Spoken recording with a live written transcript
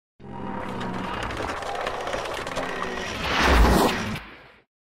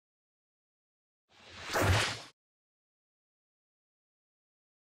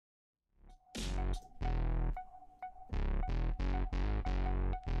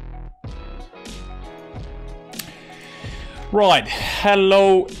Right,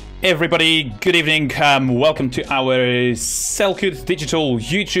 hello everybody, good evening, welcome to our Selkut Digital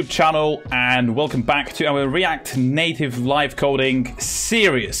YouTube channel and welcome back to our React Native live coding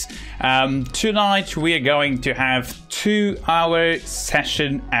series. Tonight we are going to have 2-hour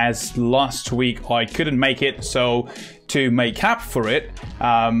session, as last week I couldn't make it, so to make up for it,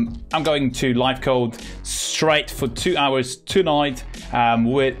 I'm going to live code straight for 2 hours tonight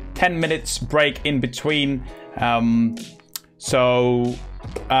with 10 minutes break in between. So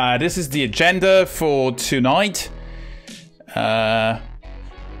this is the agenda for tonight. We are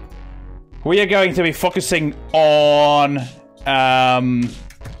going to be focusing on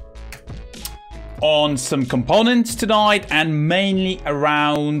some components tonight, and mainly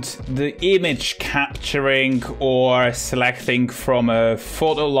around the image capturing or selecting from a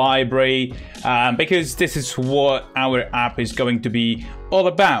photo library, because this is what our app is going to be all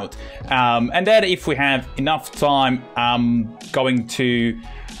about. And then if we have enough time, I'm going to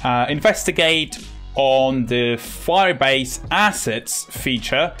investigate on the Firebase assets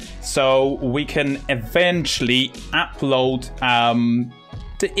feature, so we can eventually upload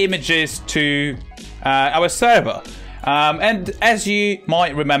the images to our server. And as you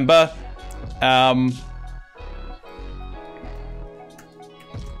might remember, one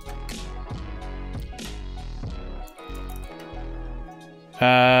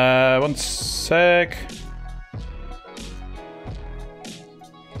sec.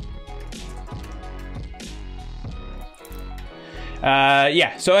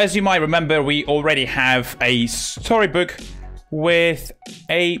 Yeah, so as you might remember, we already have a Storybook with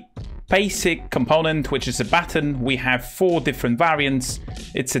a basic component, which is a button. We have 4 different variants.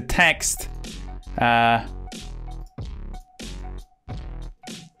 It's a text. I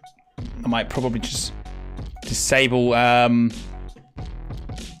might probably just disable the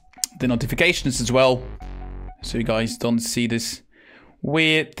notifications as well, so you guys don't see this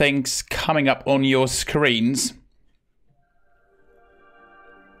weird things coming up on your screens.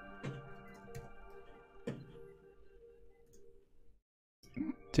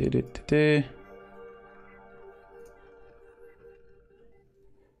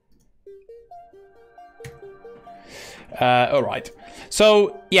 All right,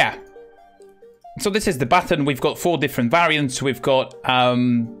 so yeah, so this is the button. We've got 4 different variants. We've got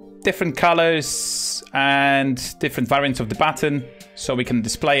different colors and different variants of the button, so we can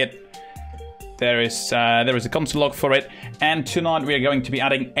display it. There is a console log for it, and tonight we are going to be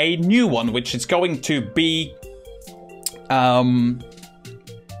adding a new one, which is going to be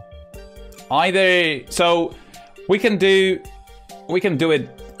either, so we can do it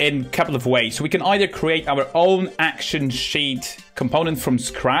in a couple of ways. We can either create our own action sheet component from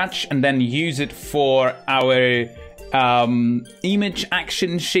scratch and then use it for our image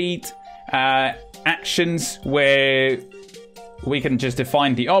action sheet actions, where we can just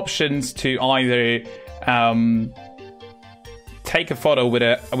define the options to either take a photo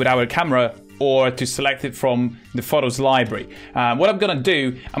with our camera, or to select it from the photos library. What I'm gonna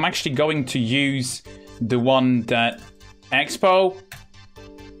do, I'm actually going to use the one that Expo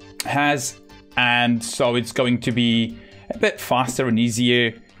has, and so it's going to be a bit faster and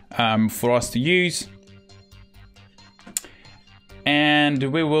easier for us to use. And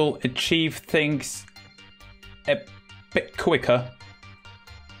we will achieve things a bit quicker.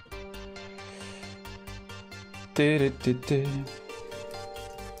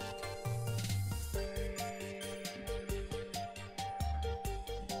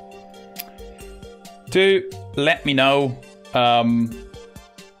 Do let me know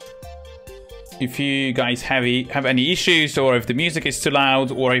if you guys have any issues, or if the music is too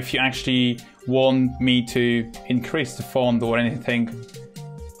loud, or if you actually want me to increase the font or anything.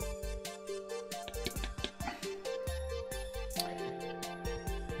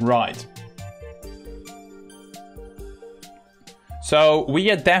 Right. So we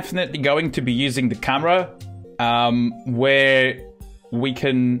are definitely going to be using the camera, where we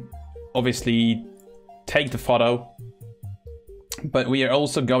can obviously take the photo, but we are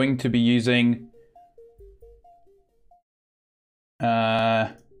also going to be using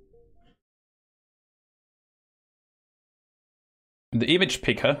the image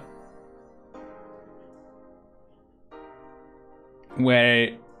picker,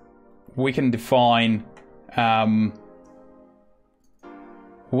 where we can define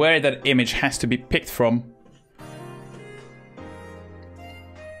where that image has to be picked from.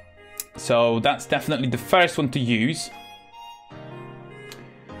 So that's definitely the first one to use.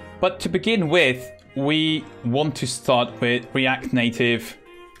 But to begin with, we want to start with React Native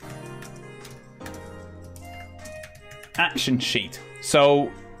action sheet. So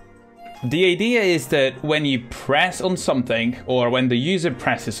the idea is that when you press on something, or when the user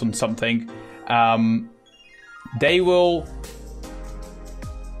presses on something, they will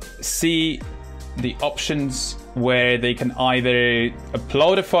see the options where they can either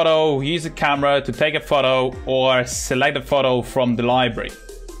upload a photo, use a camera to take a photo, or select a photo from the library.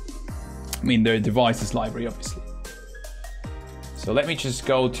 I mean, their device's library, obviously. So let me just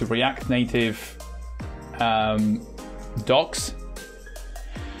go to React Native docs,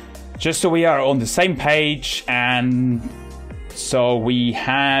 just so we are on the same page, and so we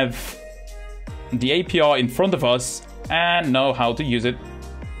have the API in front of us and know how to use it.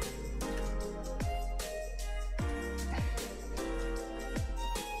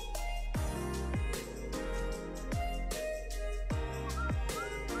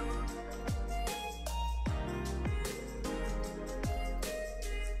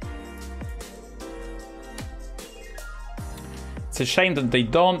 It's a shame that they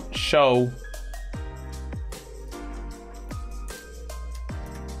don't show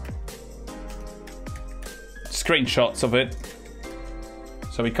screenshots of it,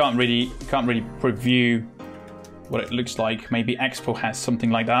 so we can't really preview what it looks like. Maybe Expo has something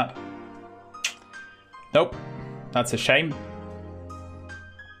like that. Nope, that's a shame.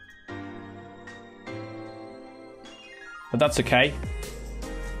 But that's okay.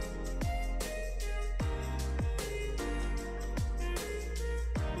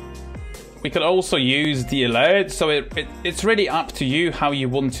 We could also use the alert, so it's really up to you how you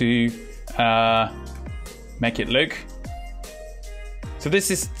want to make it look. So this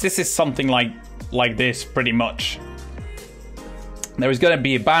is something like this, pretty much. There is going to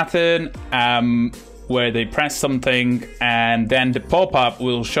be a button where they press something, and then the pop-up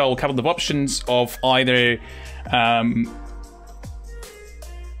will show a couple of options of either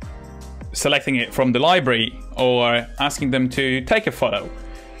selecting it from the library or asking them to take a photo.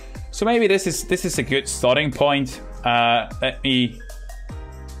 So maybe this is a good starting point. Let me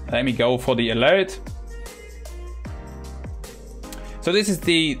go for the alert. So this is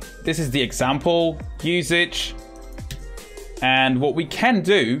the example usage, and what we can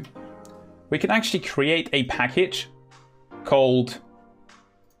do, we can actually create a package called,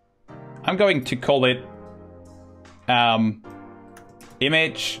 I'm going to call it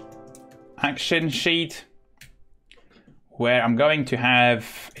image action sheet, where I'm going to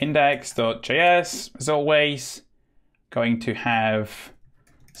have index.js as always, going to have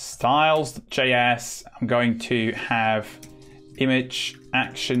styles.js, I'm going to have image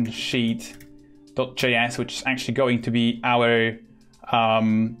action sheet.js, which is actually going to be our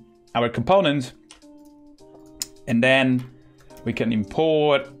component, and then we can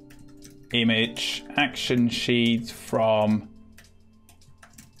import image action sheet from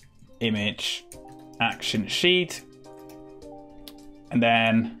image action sheet, and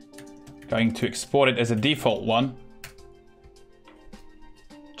then going to export it as a default one,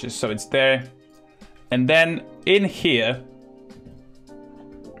 just so it's there. And then in here,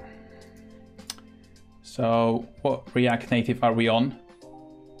 so what React Native are we on?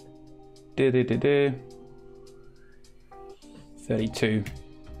 32.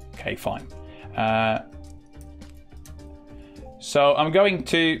 Okay, fine. So I'm going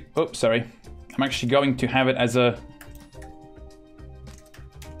to, oops, sorry. I'm actually going to have it as a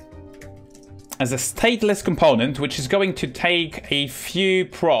stateless component, which is going to take a few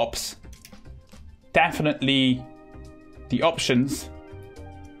props, definitely the options.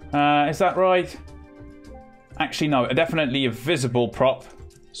 Is that right? Actually, no, definitely a visible prop,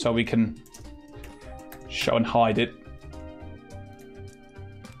 so we can show and hide it.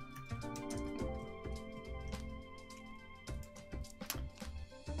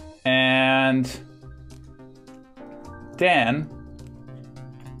 And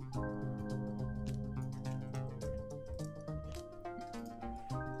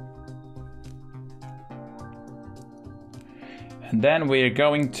then we're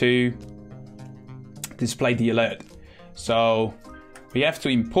going to display the alert. So we have to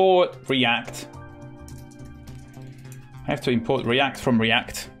import React. I have to import React from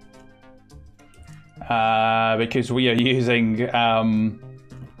React because we are using,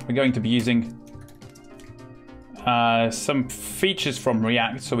 we're going to be using some features from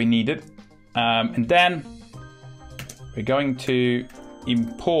React, so we need it. And then we're going to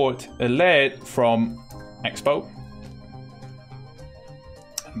import alert from Expo.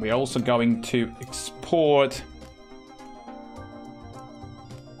 And we're also going to export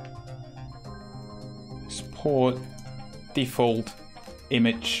default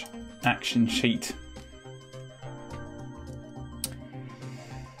image action sheet.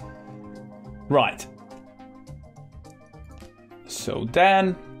 Right. So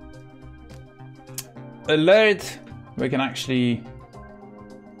then alert, we can actually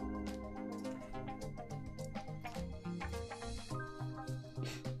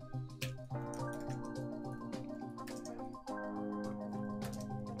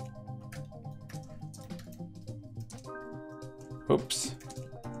oops.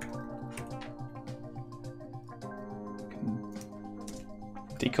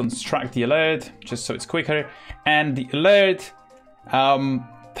 Deconstruct the alert just so it's quicker. And the alert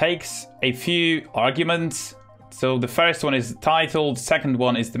takes a few arguments. So the first one is the title, the second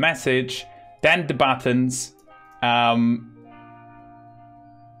one is the message, then the buttons,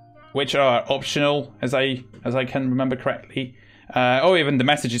 which are optional, as I can remember correctly. Oh, even the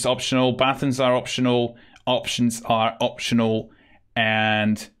message is optional, buttons are optional, options are optional,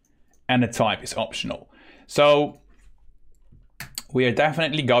 and the type is optional. So we are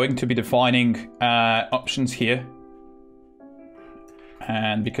definitely going to be defining options here.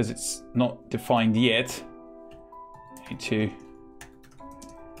 And because it's not defined yet, I need to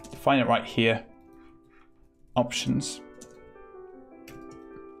define it right here. Options.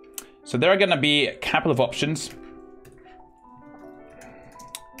 So there are going to be a couple of options.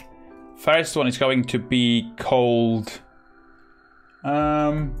 First one is going to be called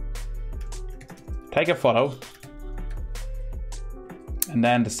take a photo. And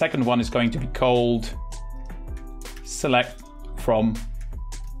then the second one is going to be called select from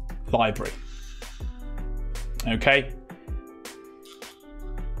library. Okay.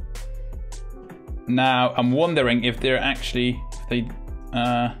 Now I'm wondering if they're actually, they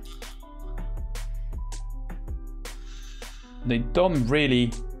don't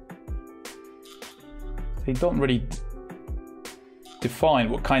really define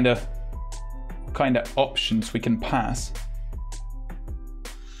what kind of options we can pass.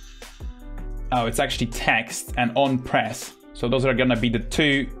 Oh, it's actually text and on press. So those are gonna be the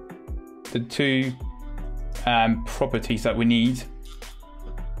two properties that we need.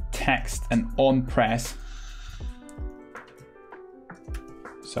 Text and on press.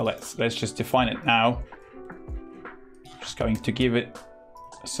 So let's just define it now. Just going to give it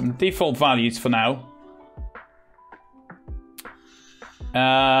some default values for now.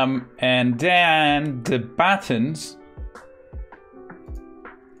 And then the buttons.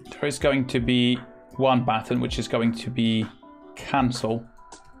 There is going to be one button, which is going to be cancel.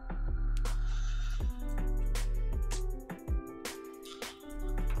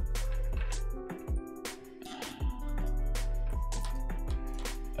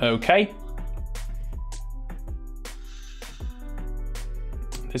 Okay.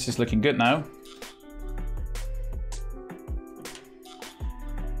 This is looking good now.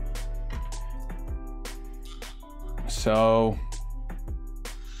 So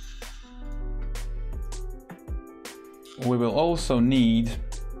we will also need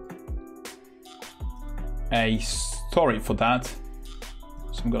a story for that.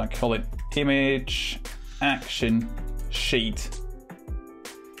 So I'm gonna call it image action sheet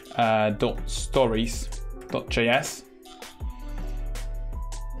 .stories.js,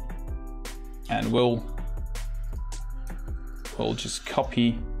 and we'll just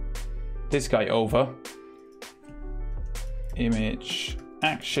copy this guy over. Image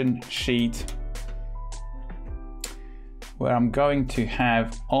action sheet, where I'm going to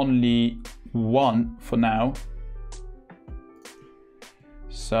have only one for now.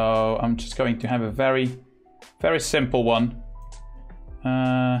 So I'm just going to have a very simple one.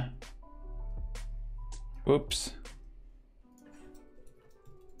 Oops.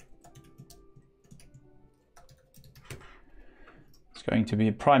 It's going to be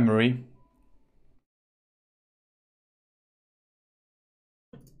a primary.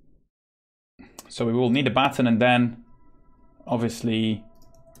 So we will need a button, and then obviously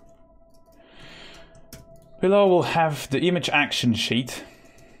below we'll have the image action sheet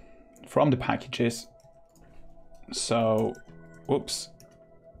from the packages. So, whoops.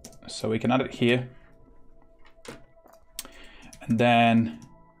 So we can add it here. And then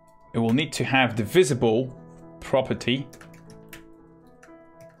it will need to have the visible property.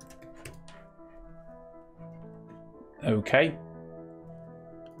 Okay.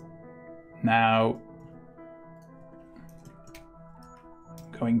 Now,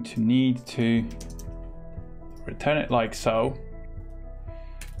 I'm going to need to return it like so.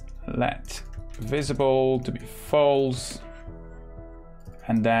 Let visible to be false.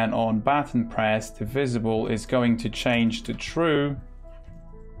 And then on button press, the visible is going to change to true.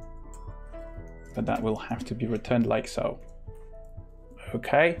 But that will have to be returned like so.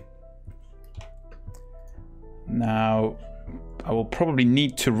 Okay. Now, I will probably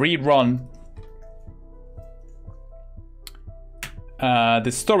need to rerun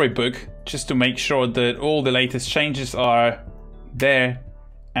the Storybook just to make sure that all the latest changes are there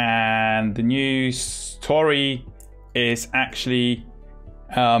and the new story is actually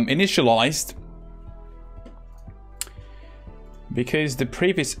initialized, because the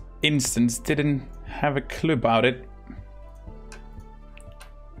previous instance didn't have a clue about it.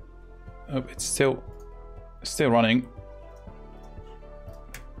 Oh, it's still running.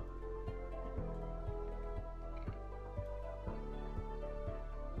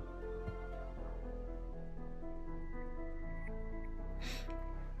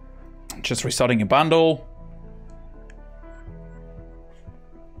 Just restarting a bundle.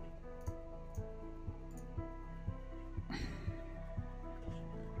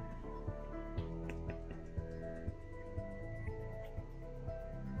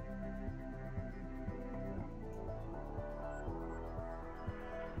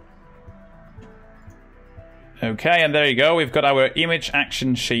 Okay, and there you go. We've got our image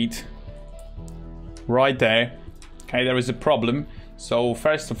action sheet right there. Okay, there is a problem. So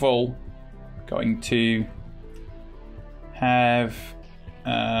first of all, going to have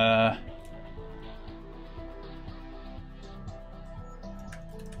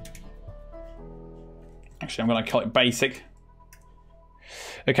actually, I'm going to call it basic.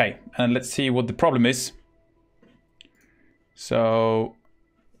 Okay, and let's see what the problem is. So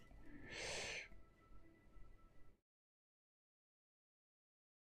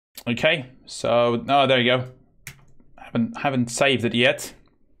okay, so oh, there you go. Haven't saved it yet.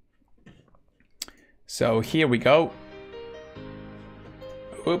 So here we go.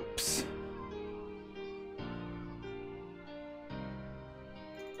 Oops.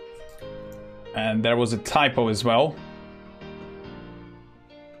 And there was a typo as well.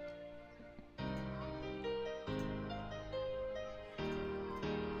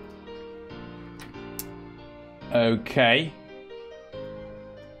 Okay.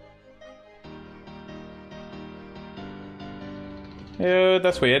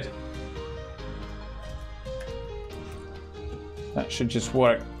 That's weird. That should just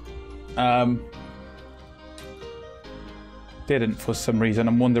work. Didn't for some reason.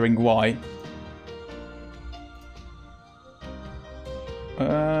 I'm wondering why.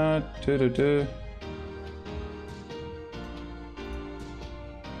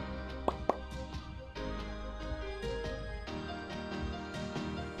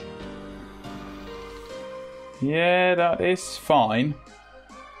 Yeah, that is fine.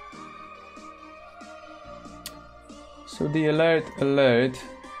 So the alert,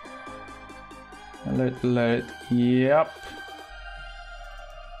 yep.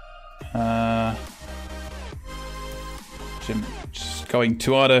 Just going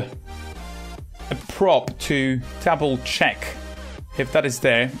to add a prop to double check if that is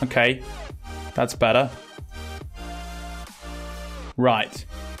there. Okay, that's better. Right.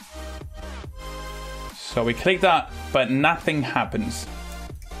 So we click that, but nothing happens.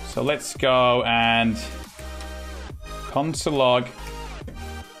 So let's go and console log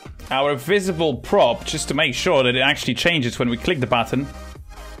our visible prop just to make sure that it actually changes when we click the button.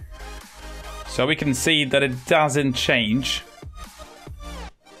 So we can see that it doesn't change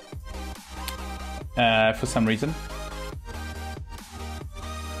for some reason.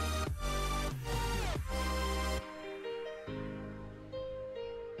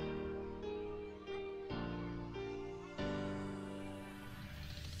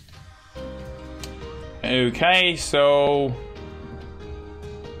 Okay, so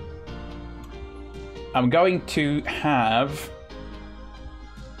I'm going to have,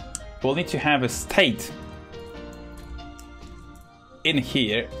 we'll need to have a state in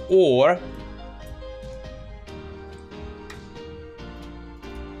here, or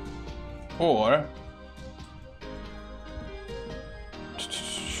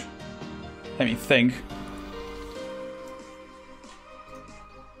let me think.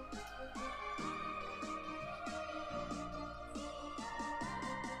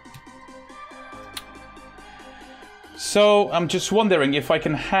 So I'm just wondering if I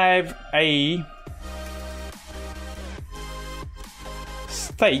can have a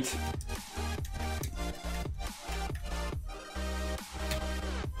state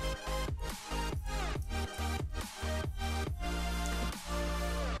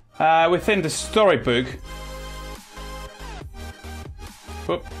within the Storybook.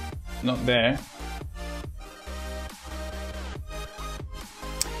 Whoop, not there.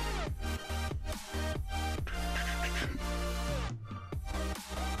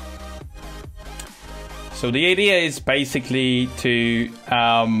 So the idea is basically to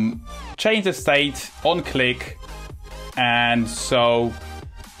change the state on click, and so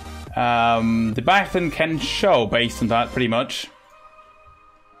the button can show based on that pretty much.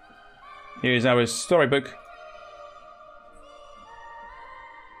 Here's our storybook.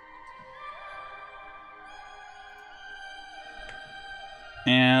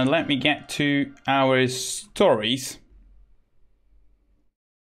 And let me get to our stories.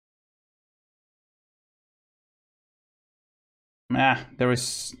 There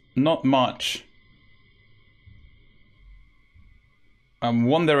is not much. I'm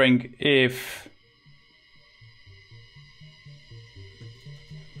wondering if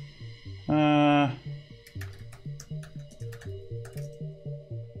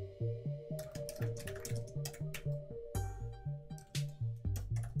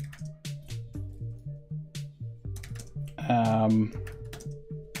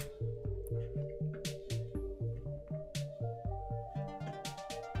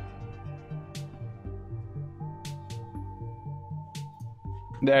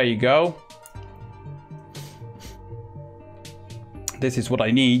there you go. This is what I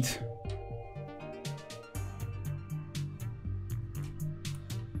need.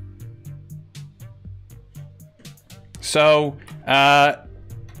 So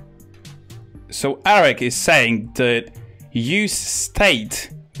Eric is saying that use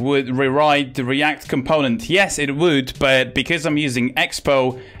state would rewrite the React component. Yes, it would, but because I'm using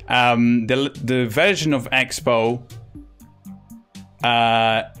Expo, the version of Expo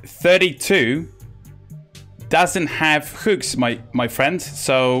 32 doesn't have hooks, my friend.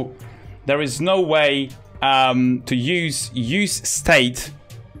 So there is no way to use state.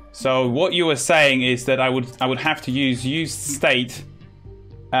 So what you were saying is that I would have to use state.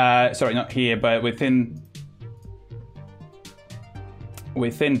 Sorry, not here, but within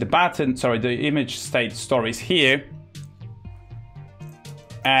the button. Sorry, the image state stories here,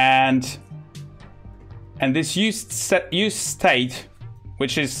 and this use state,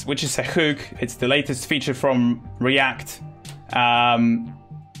 which is a hook. It's the latest feature from React.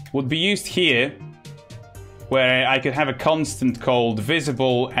 Would be used here, where I could have a constant called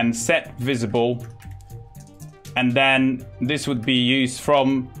visible and set visible, and then this would be used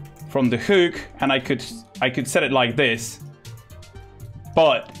from the hook, and I could set it like this.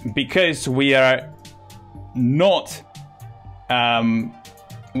 But because we are not on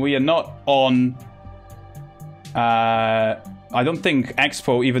I don't think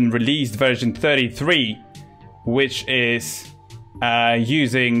Expo even released version 33, which is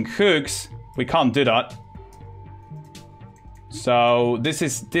using hooks. We can't do that. So this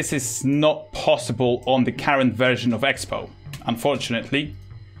is not possible on the current version of Expo, unfortunately.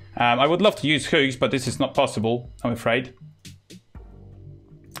 I would love to use hooks, but this is not possible, I'm afraid.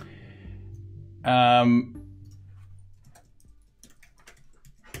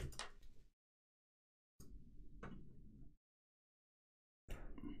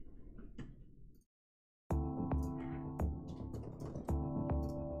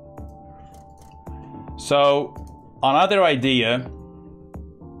 So another idea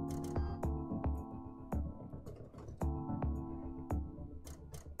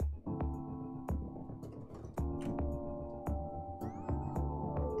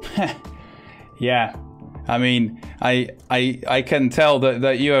yeah, I mean, I can tell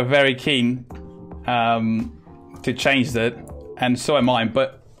that you are very keen to change that, and so am I,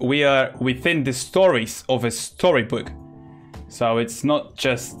 but we are within the stories of a storybook, so it's not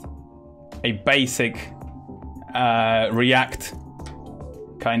just a basic React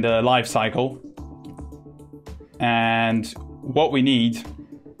kind of life cycle. And what we need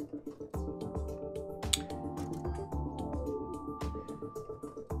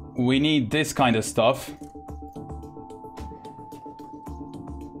this kind of stuff.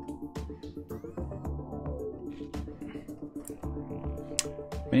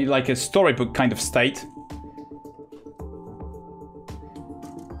 We need like a storybook kind of state.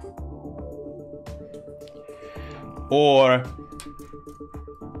 Or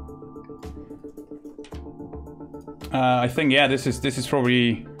I think, yeah, this is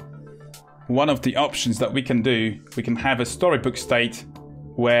probably one of the options that we can do. We can have a storybook state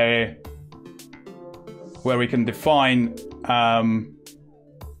where we can define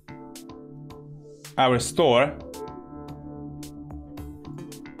our store,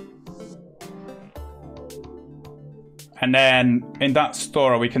 and then in that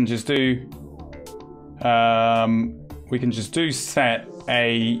store we can just do set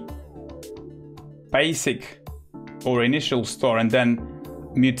a basic or initial store, and then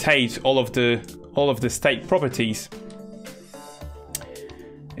mutate all of the state properties.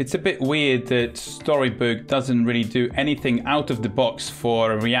 It's a bit weird that Storybook doesn't really do anything out of the box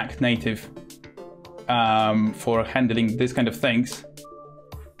for React Native for handling this kind of things.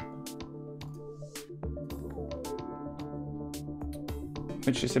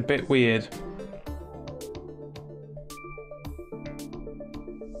 which is a bit weird.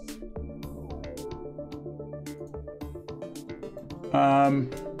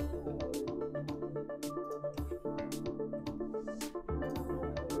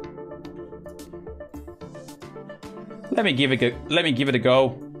 Let me give it a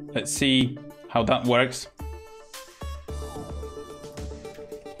go. Let's see how that works.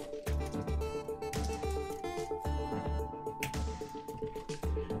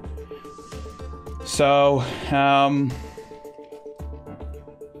 So,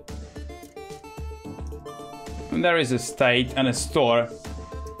 there is a state and a store.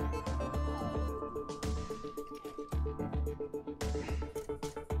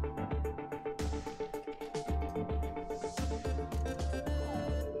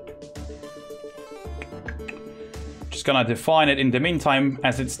 Just gonna define it in the meantime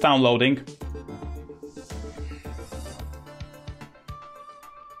as it's downloading.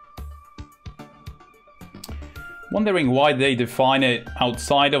 Wondering why they define it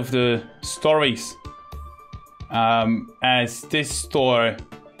outside of the stories, as this store,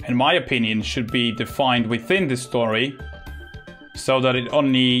 in my opinion, should be defined within the story, so that it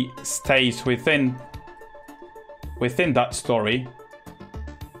only stays within that story,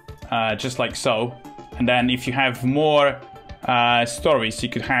 just like so. And then if you have more stories, you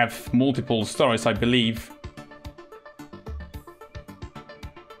could have multiple stories, I believe.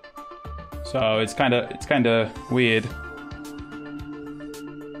 So it's kind of weird.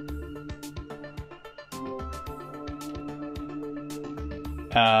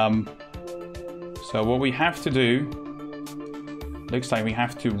 So what we have to do, looks like we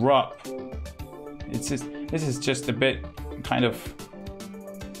have to wrap. This is just a bit kind of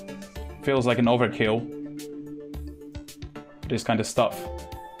feels like an overkill. This kind of stuff.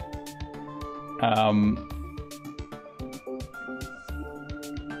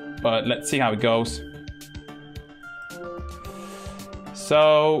 But let's see how it goes.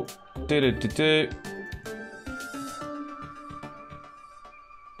 So,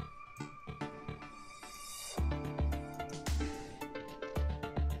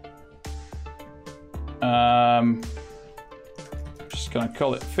 just gonna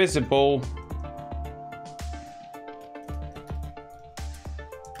call it visible.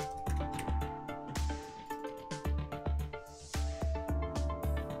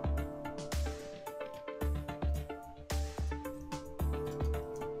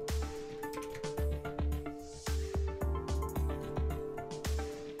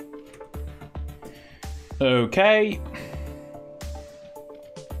 Okay.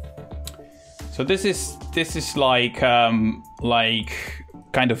 So this is like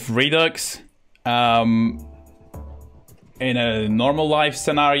kind of Redux in a normal life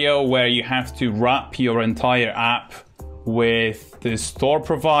scenario where you have to wrap your entire app with the store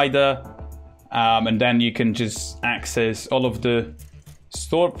provider, and then you can just access all of the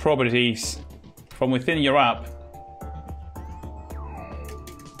store properties from within your app.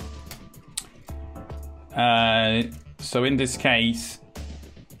 So in this case,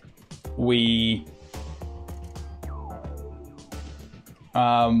 we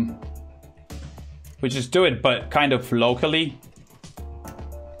just do it, but kind of locally.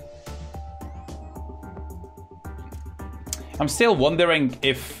 I'm still wondering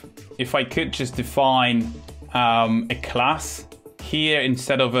if I could just define a class here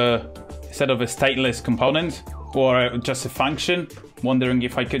instead of a stateless component or just a function. Wondering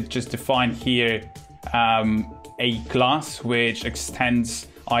if I could just define here a class which extends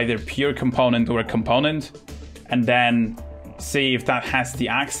either pure component or a component, and then see if that has the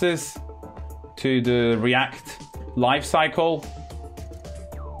access to the React lifecycle.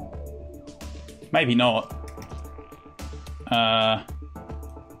 Maybe not,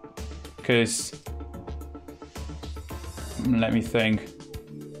 because let me think.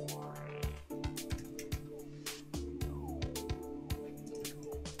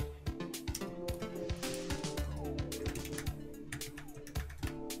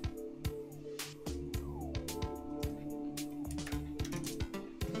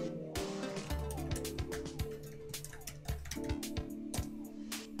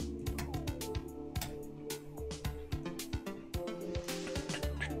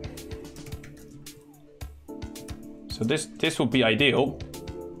 So this would be ideal.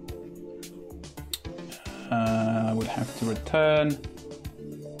 I would have to return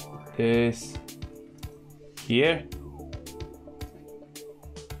this here,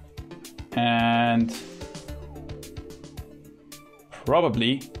 and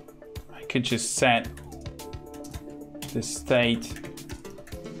probably I could just set the state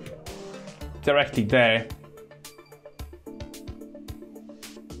directly there.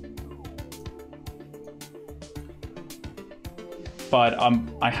 but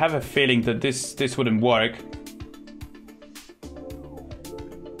I have a feeling that this wouldn't work.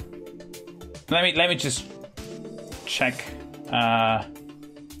 Let me just check.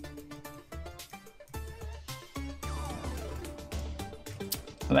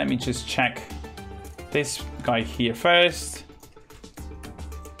 Let me just check this guy here first.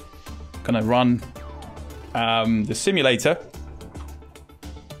 Gonna run the simulator.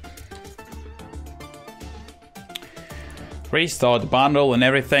 Restart the bundle and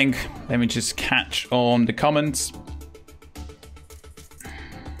everything. Let me just catch on the comments.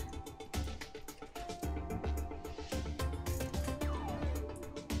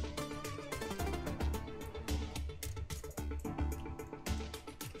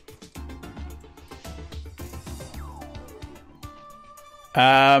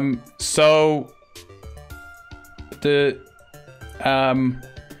 So the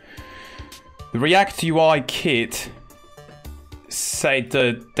React UI kit said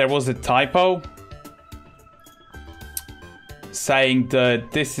that there was a typo saying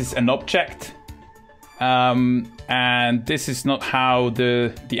that this is an object, and this is not how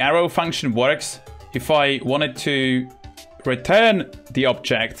the arrow function works. If I wanted to return the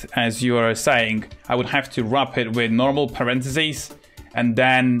object, as you are saying, I would have to wrap it with normal parentheses, and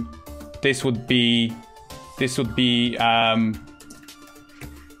then this would be the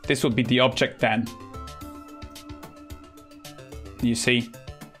object then. You see,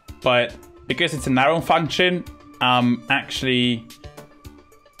 but because it's an arrow function, actually,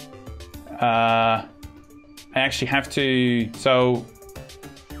 I actually have to. So,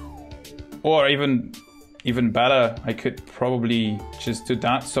 or even better, I could probably just do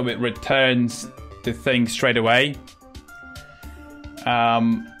that so it returns the thing straight away.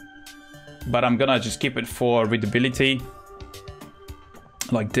 But I'm gonna just keep it for readability,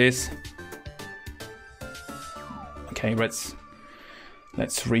 like this. Okay, let's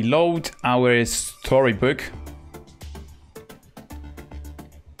reload our storybook.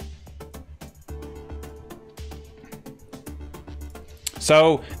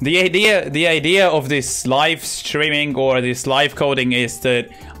 So the idea of this live streaming or this live coding is that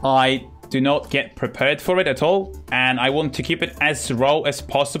I do not get prepared for it at all, and I want to keep it as raw as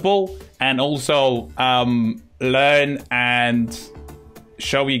possible, and also learn and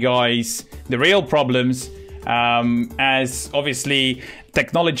show you guys the real problems, as obviously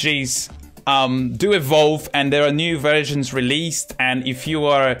technologies do evolve and there are new versions released, and if you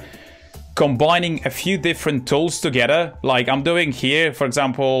are combining a few different tools together, like I'm doing here, for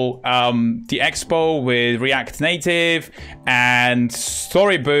example, the Expo with React Native and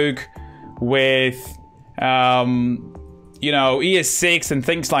Storybook with you know, ES6 and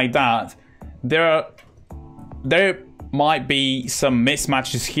things like that, there might be some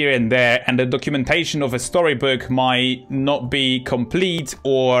mismatches here and there, and the documentation of a storybook might not be complete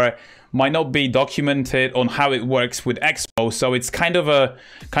or might not be documented on how it works with Expo. So it's kind of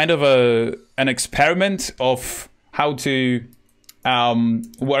an experiment of how to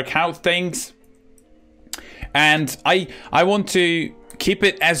work out things, and I want to keep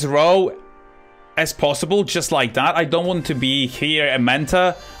it as raw as possible, just like that. I don't want to be here a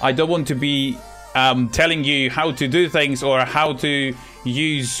mentor. I don't want to be telling you how to do things or how to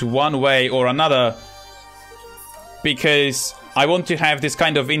use one way or another, because I want to have this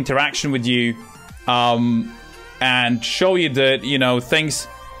kind of interaction with you, and show you that, you know, things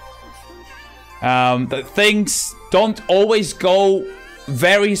don't always go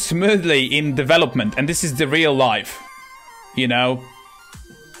very smoothly in development, and this is the real life, you know.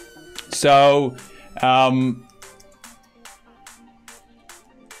 So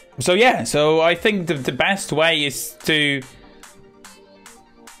yeah, so I think the best way is to...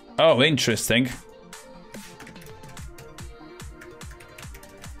 Oh, interesting.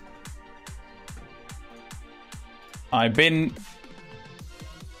 I've been...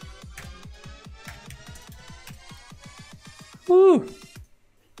 Woo!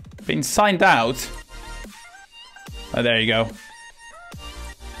 Been signed out. Oh, there you go.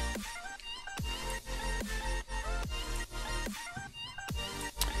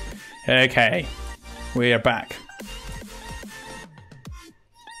 Okay, we are back.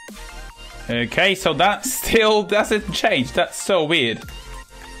 Okay, so that still doesn't change. That's so weird.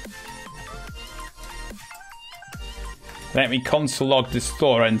 Let me console log the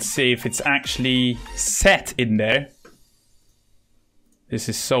store and see if it's actually set in there. This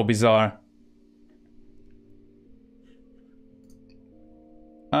is so bizarre.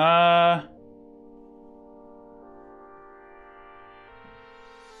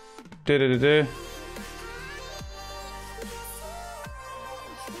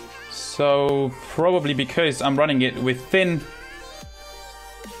 So probably because I'm running it within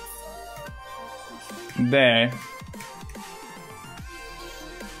there.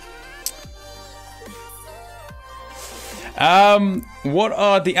 What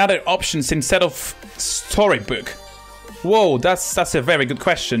are the other options instead of Storybook? Whoa, that's a very good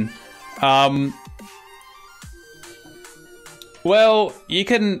question. Well, you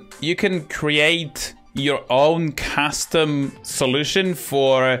can create your own custom solution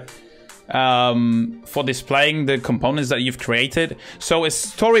for displaying the components that you've created. So a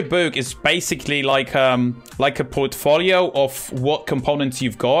Storybook is basically like a portfolio of what components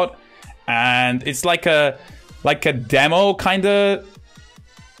you've got, and it's like a demo kind of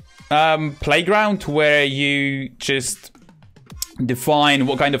playground where you just define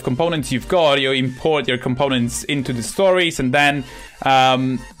what kind of components you've got. You import your components into the stories, and then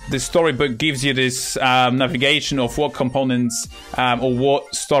the Storybook gives you this navigation of what components or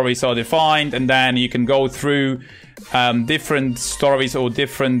what stories are defined, and then you can go through different stories or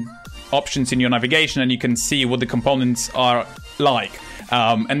different options in your navigation, and you can see what the components are like.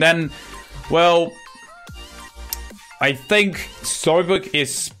 And then, well, I think Storybook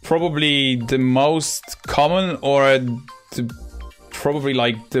is probably the most common, or probably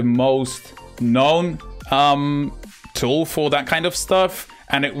like the most known tool for that kind of stuff,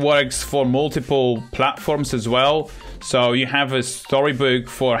 and it works for multiple platforms as well. So you have a Storybook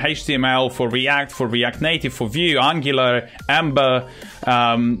for HTML, for React Native, for Vue, Angular, Ember.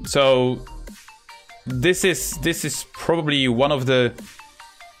 So this is probably one of the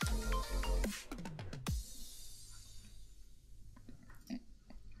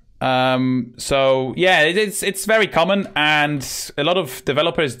so yeah, it's very common, and a lot of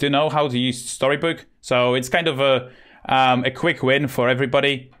developers do know how to use Storybook. So it's kind of a quick win for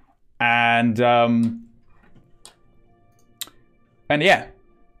everybody, and yeah.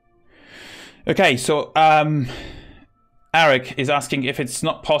 Okay, so Eric is asking if it's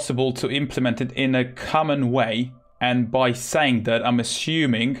not possible to implement it in a common way, and by saying that, I'm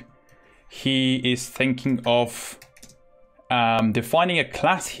assuming he is thinking of defining a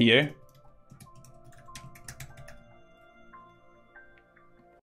class here.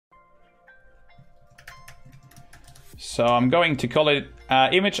 So I'm going to call it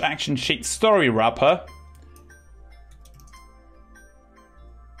image action sheet story wrapper,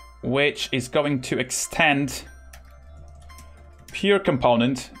 which is going to extend pure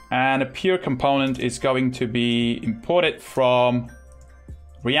component, and a pure component is going to be imported from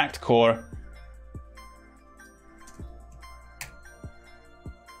React Core.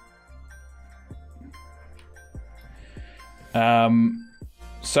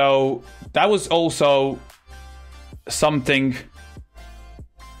 So that was also something.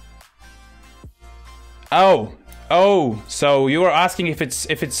 Oh, so you were asking if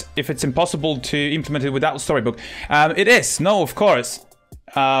it's impossible to implement it without Storybook. It is. No, of course.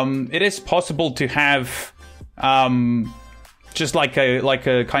 It is possible to have just like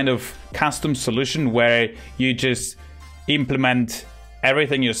a kind of custom solution where you just implement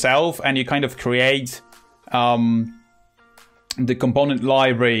everything yourself, and you kind of create the component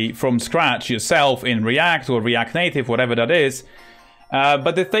library from scratch yourself in React or React Native, whatever that is.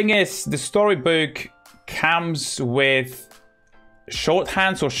 But the thing is, the Storybook comes with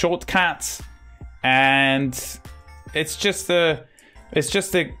shorthands or shortcuts, and it's a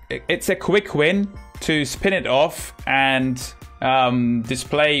quick win to spin it off and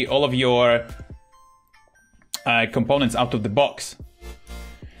display all of your components out of the box.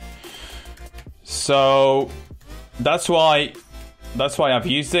 So that's why I've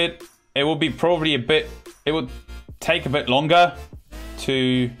used it. It will be probably it would take a bit longer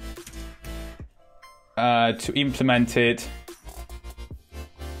to implement it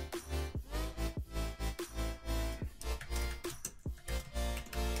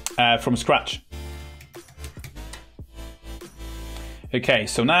from scratch. Okay,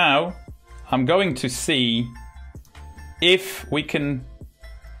 so now I'm going to see if we can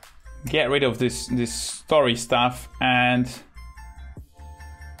get rid of this story stuff, and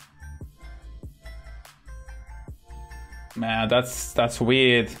man, that's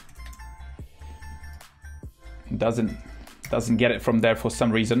weird. It doesn't get it from there for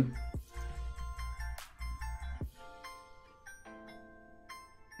some reason.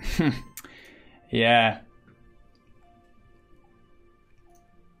 Yeah.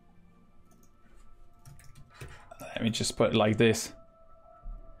 Let me just put it like this.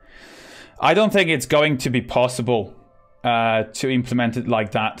 I don't think it's going to be possible to implement it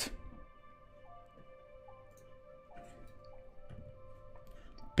like that.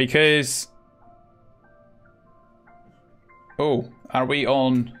 Because are we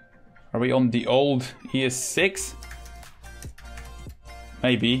on the old ES6?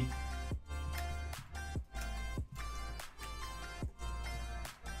 Maybe.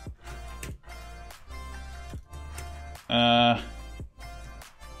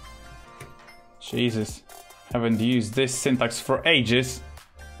 Jesus, haven't used this syntax for ages,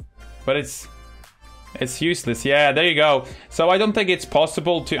 but it's useless. Yeah, there you go. So I don't think it's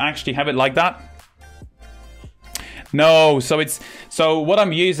possible to actually have it like that. No, so what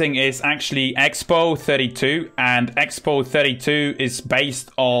I'm using is actually Expo 32, and Expo 32 is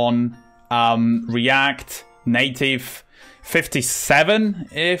based on React Native 57,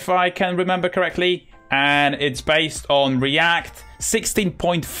 if I can remember correctly, and it's based on React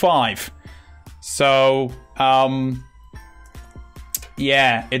 16.5. So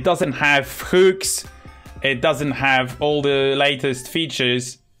yeah, it doesn't have hooks, it doesn't have all the latest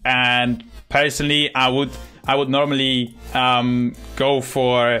features, and personally I would normally go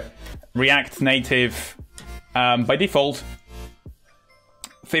for React Native by default.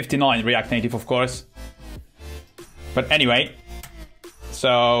 59 React Native, of course. But anyway,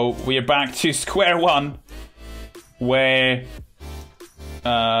 so we're back to square one, where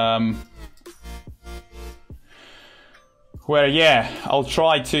yeah, I'll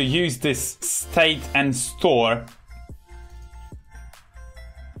try to use this state and store.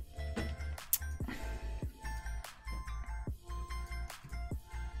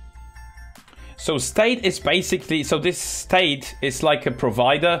 So state is basically, so this state is like a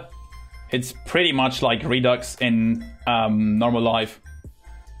provider. It's pretty much like Redux in normal life.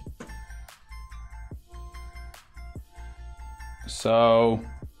 So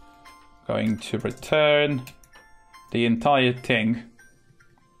going to return the entire thing.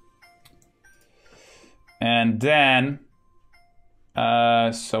 And then,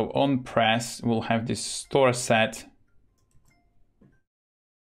 so on press, we'll have this store set.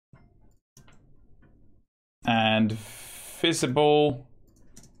 And visible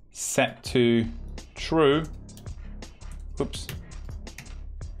set to true. Oops.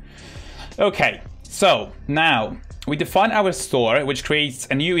 Okay, so now we define our store, which creates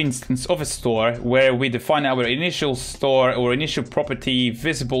a new instance of a store where we define our initial store or initial property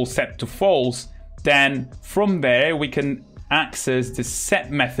visible set to false. Then from there we can access the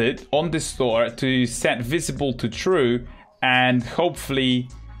set method on the store to set visible to true, and hopefully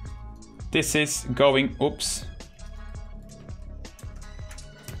this is going, oops.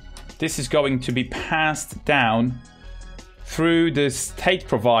 This is going to be passed down through the state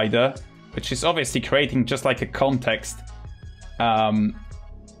provider, which is obviously creating just like a context.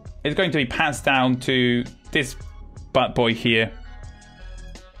 It's going to be passed down to this bad boy here.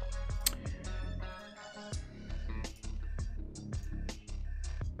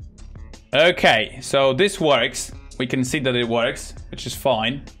 Okay, so this works. We can see that it works, which is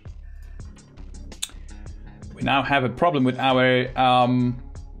fine. We now have a problem with our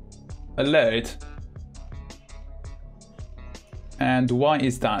alert. And why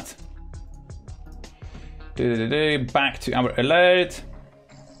is that? Back to our alert.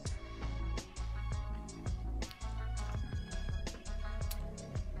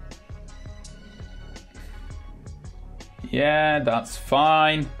 Yeah, that's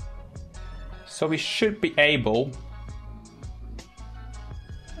fine. So we should be able...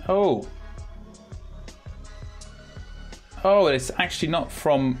 Oh, it's actually not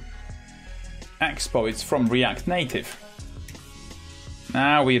from Expo, it's from React Native.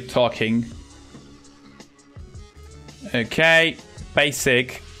 Now we're talking. Okay,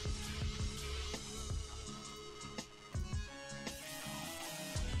 basic.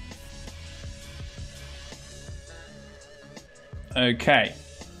 Okay.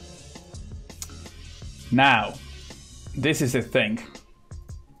 Now, this is the thing.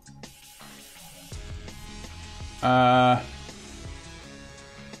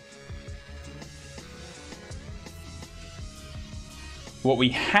 What we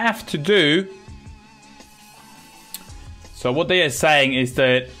have to do, so what they are saying is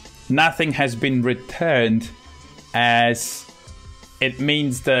that nothing has been returned, as it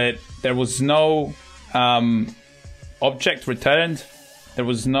means that there was no object returned. There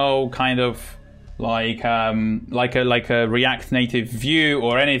was no kind of like a React Native view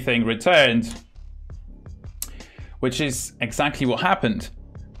or anything returned, which is exactly what happened,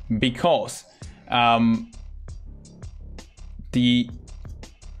 because the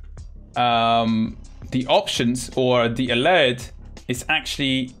options or the alert is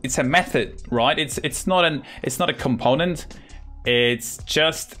actually, it's a method, right? It's not a component. It's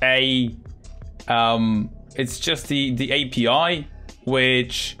just a it's just the API,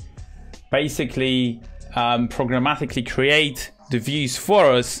 which basically programmatically create the views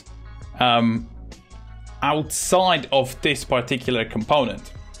for us outside of this particular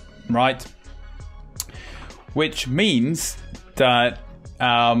component, right? Which means that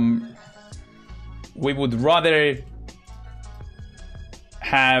we would rather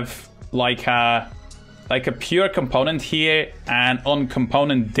have like a pure component here, and on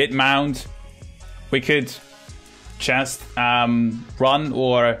component did mount, we could just run,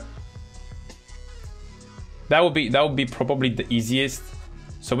 or that would be probably the easiest.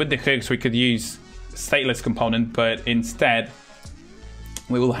 So with the hooks we could use stateless component, but instead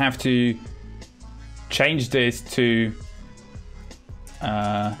we will have to change this to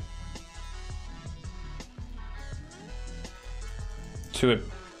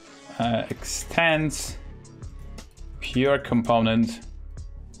extends pure component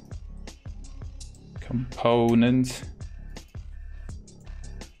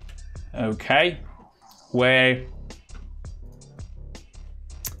okay, where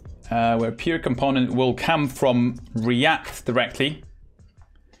pure component will come from React directly,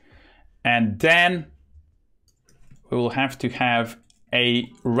 and then we will have to have a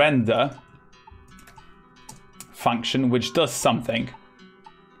render function which does something.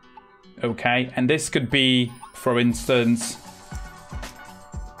 Okay, and this could be, for instance,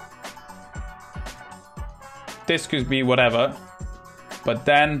 this could be whatever, but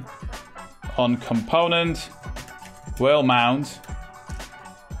then on component will mount,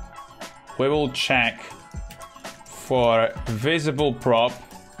 we will check for visible prop,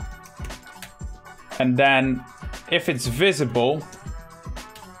 and then if it's visible,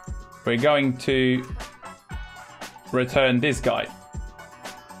 we're going to return this guy.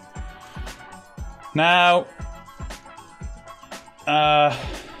 Now,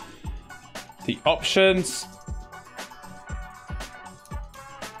 the options.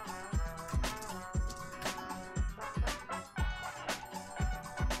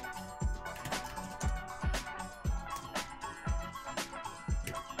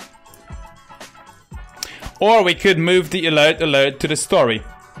 Or we could move the alert to the story.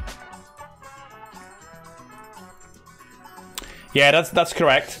 Yeah, that's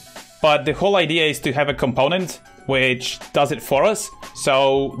correct. But the whole idea is to have a component which does it for us.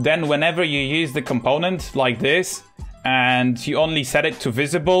 So then whenever you use the component like this and you only set it to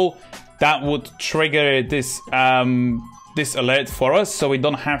visible, that would trigger this this alert for us. So we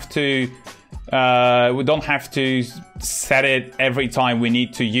don't have to set it every time we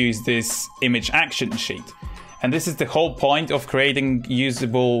need to use this image action sheet. And this is the whole point of creating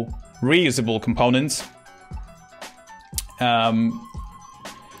reusable components.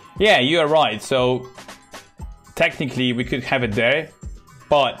 Yeah, you are right. So technically we could have it there,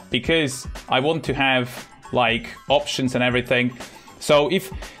 but because I want to have like options and everything. So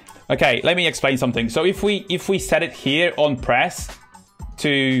okay, let me explain something. So if we set it here on press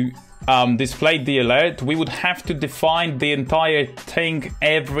to display the alert, we would have to define the entire thing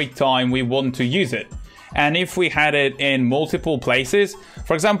every time we want to use it. And if we had it in multiple places,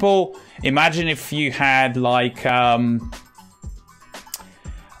 for example, imagine if you had like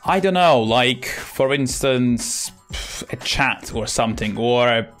I don't know, like for instance, a chat or something,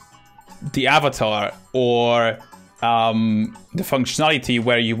 or the avatar, or the functionality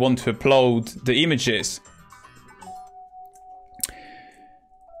where you want to upload the images.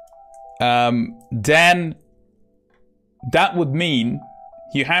 Then that would mean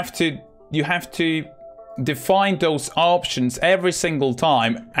you have to define those options every single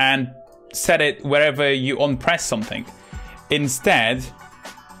time and set it wherever you on-press something. Instead,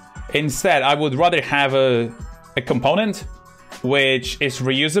 I would rather have a component which is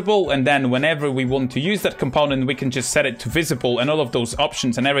reusable, and then whenever we want to use that component, we can just set it to visible, and all of those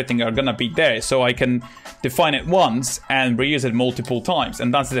options and everything are gonna be there. So I can define it once and reuse it multiple times,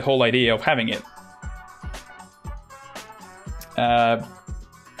 and that's the whole idea of having it.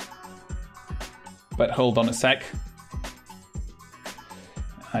 But hold on a sec.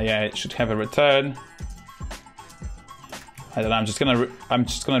 Yeah, it should have a return. I don't know. I'm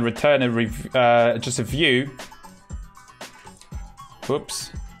just gonna return just a view.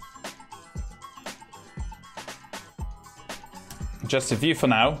 Whoops. Just a view for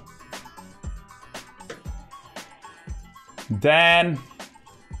now. Then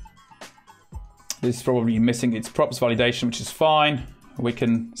this is probably missing its props validation, which is fine. We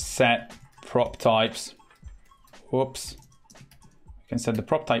can set prop types. Whoops. We can set the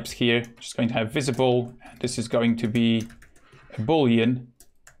prop types here. Just going to have visible. And this is going to be a boolean,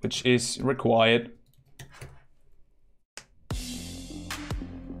 which is required.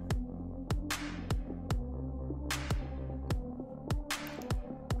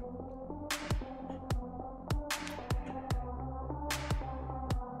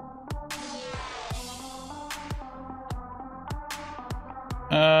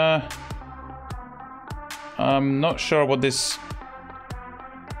 I'm not sure what this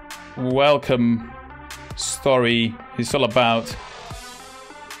welcome story is all about.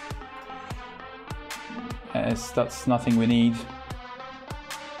 as that's nothing we need.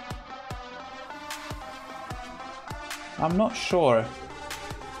 I'm not sure.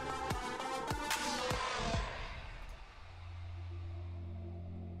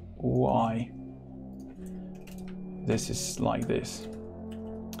 Why this is like this.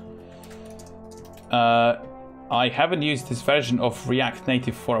 I haven't used this version of React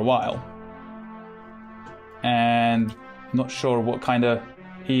Native for a while, and not sure what kind of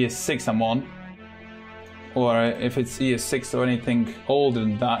ES6 I'm on, or if it's ES6 or anything older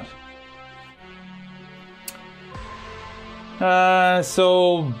than that.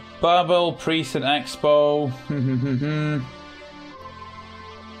 So Bubble, Preset, Expo.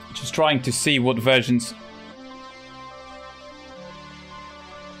 Just trying to see what versions.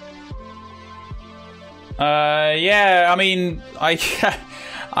 Yeah, I mean, I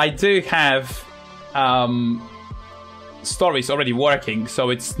do have stories already working, so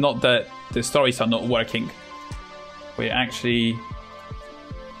it's not that the stories are not working. We're actually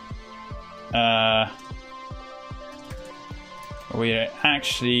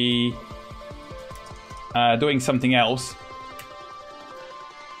doing something else.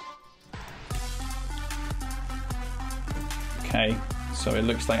 Okay, so it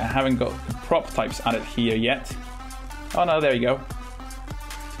looks like I haven't got the prop types added here yet. Oh no, there you go.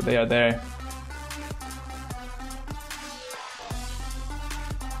 So they are there.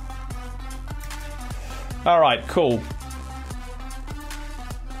 All right, cool.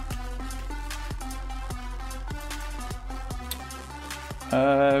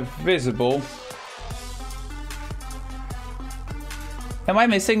 Visible. Am I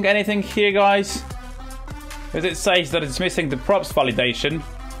missing anything here, guys? Because it says that it's missing the props validation.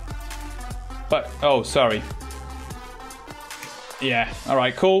 But, oh, sorry. Yeah,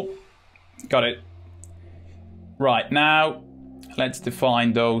 alright, cool. Got it. Right, now let's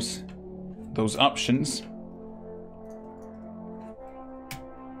define those options.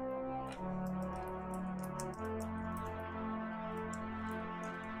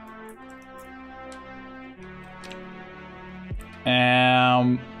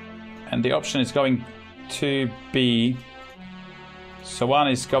 And the option is going to be, so one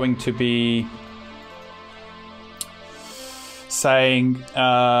is going to be saying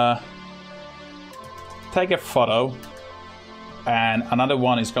take a photo, and another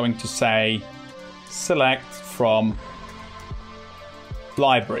one is going to say select from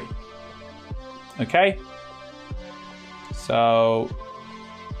library. Okay, so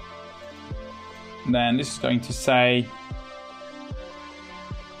then this is going to say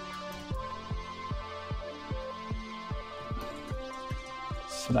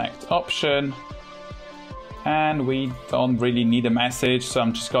select option, and we don't really need a message, so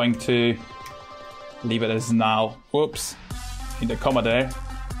I'm just going to leave it as null. Whoops, need a comma there.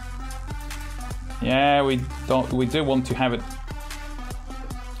 Yeah, we do want to have it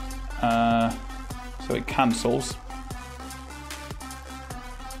so it cancels.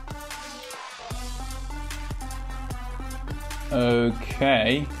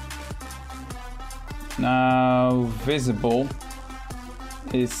 Okay, now visible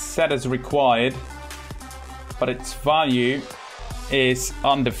is set as required, but its value is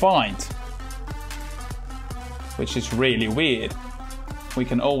undefined, which is really weird. We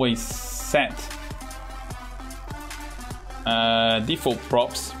can always set default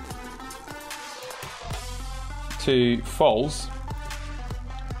props to false.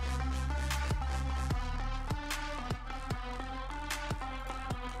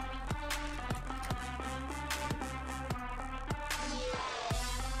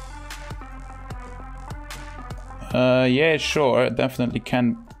 Yeah, sure, definitely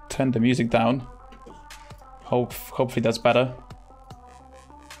can turn the music down. Hopefully that's better.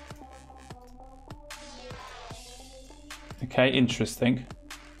 Okay, interesting.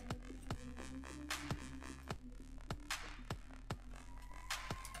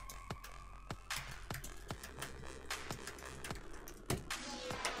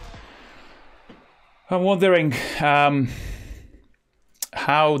 I'm wondering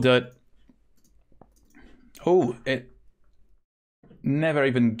how the... Oh, it never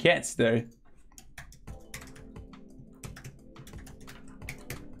even gets there.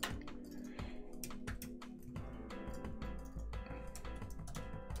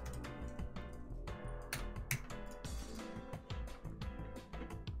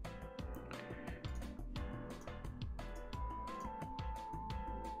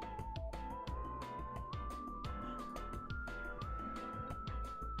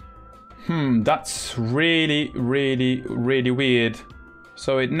 That's really weird.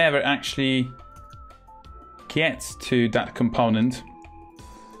 So it never actually gets to that component.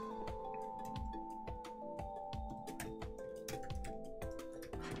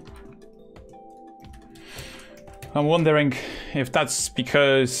 I'm wondering if that's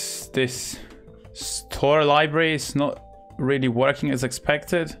because this store library is not really working as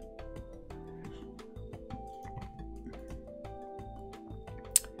expected.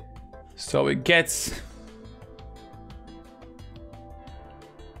 So it gets...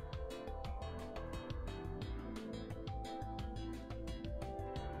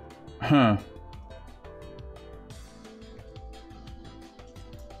 Huh.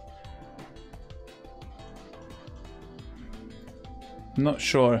 Not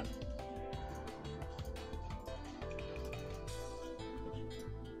sure.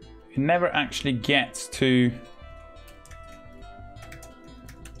 It never actually gets to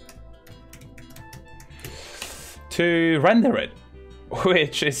render it,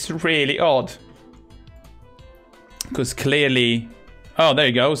 which is really odd. Because clearly, oh, there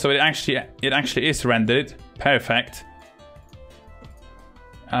you go. So it actually is rendered. Perfect.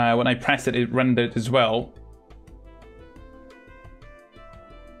 When I pressed it, it rendered as well.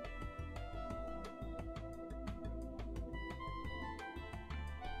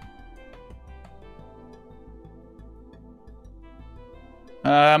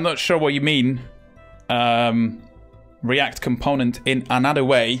 I'm not sure what you mean. React component in another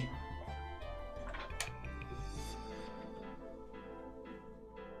way.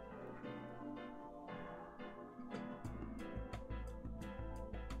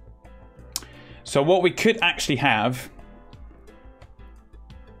 So what we could actually have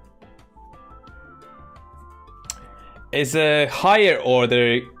is a higher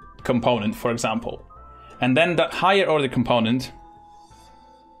order component, for example. And then that higher order component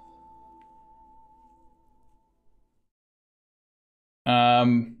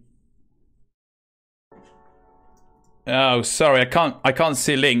oh, sorry, I can't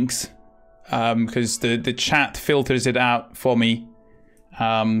see links because the chat filters it out for me,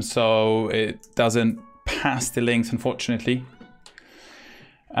 so it doesn't pass the links, unfortunately.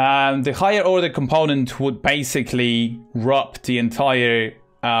 The higher order component would basically wrap the entire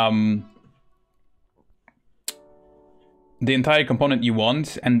component you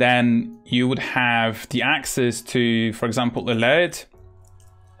want, and then you would have the access to, for example, alert,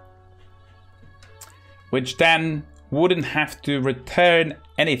 which then wouldn't have to return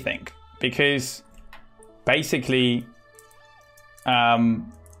anything, because basically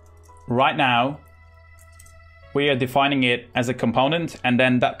right now we are defining it as a component, and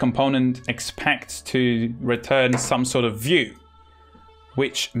then that component expects to return some sort of view,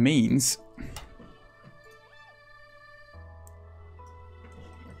 which means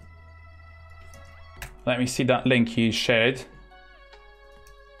let me see that link you shared.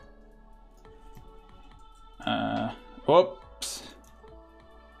 Whoops.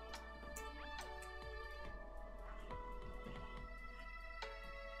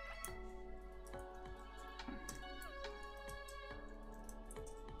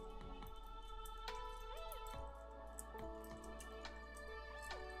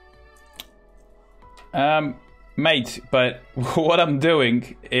 Mate, but what I'm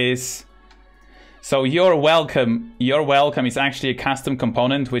doing is, so your welcome is actually a custom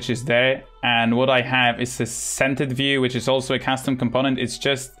component which is there, and what I have is a centered view which is also a custom component. It's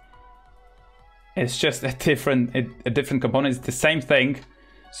just a different component. It's the same thing,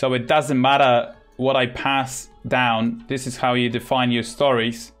 so it doesn't matter what I pass down. This is how you define your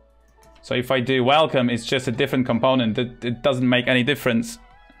stories. So if I do welcome, it's just a different component. It doesn't make any difference.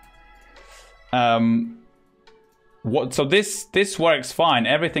 So this works fine.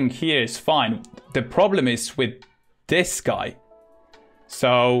 Everything here is fine. The problem is with this guy.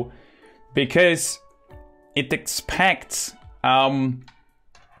 So because it expects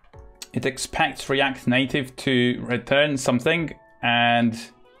React Native to return something, and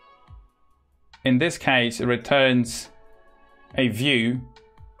in this case it returns a view.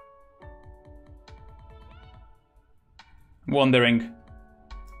 Wondering.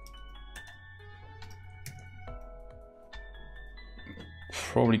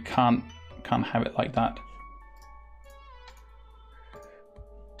 Probably can't have it like that.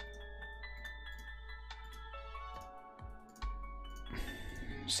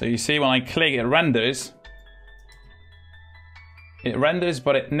 So you see when I click, it renders,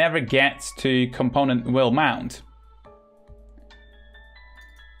 but it never gets to component will mount,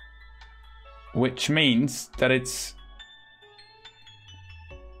 which means that it's,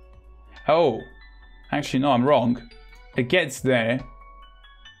 oh, actually no, I'm wrong. It gets there,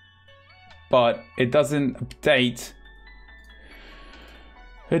 but it doesn't update.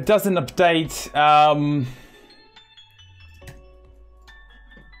 It doesn't update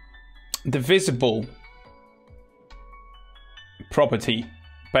the visible property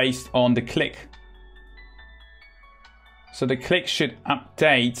based on the click. So the click should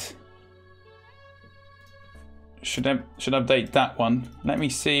update. Should update that one. Let me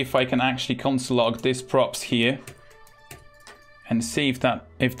see if I can actually console log this props here and see if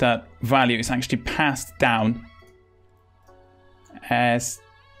that value is actually passed down as.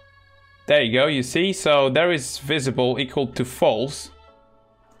 There you go, you see, so there is visible equal to false.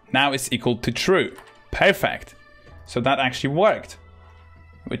 Now it's equal to true. Perfect. So that actually worked,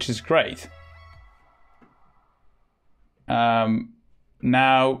 which is great.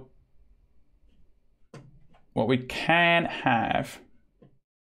 Now, what we can have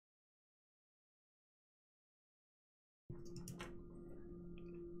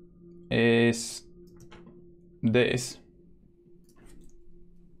is this.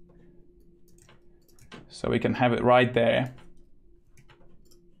 So we can have it right there.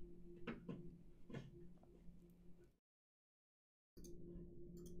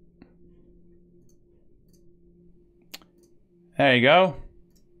 There you go.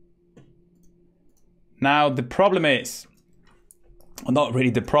 Now the problem is, well, not really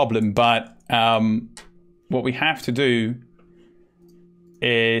the problem, but what we have to do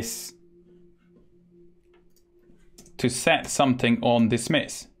is to set something on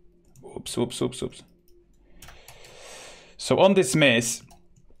dismiss. Oops, oops, oops, oops. So on dismiss,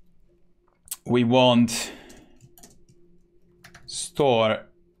 we want store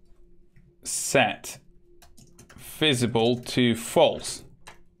set visible to false,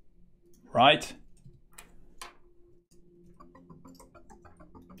 right?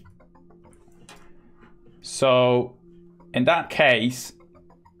 So in that case,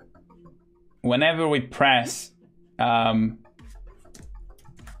 whenever we press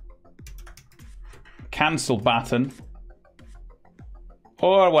cancel button,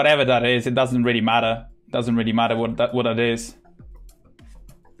 or whatever that is, it doesn't really matter. Doesn't really matter what that is.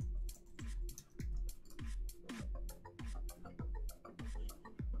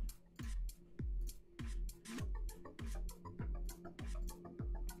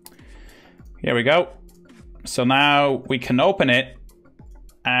 Here we go. So now we can open it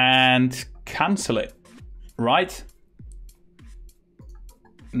and cancel it, right?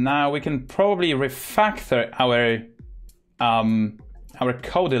 Now we can probably refactor our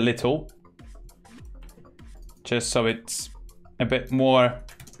code a little, just so it's a bit more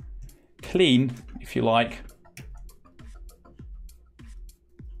clean, if you like.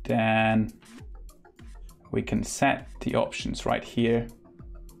 Then we can set the options right here.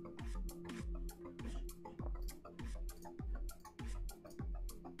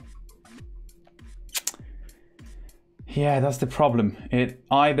 Yeah, that's the problem. It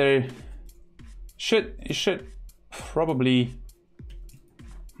either should probably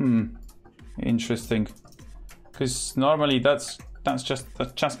interesting, because normally that's just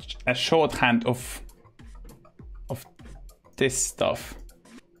a shorthand of this stuff.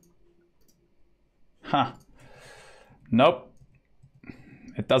 Huh. Nope.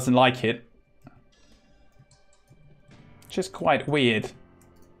 It doesn't like it. Just quite weird.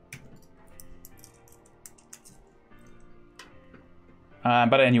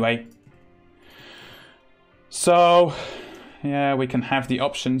 But anyway, so yeah, we can have the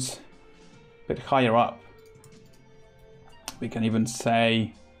options a bit higher up. We can even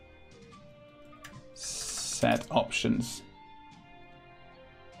say set options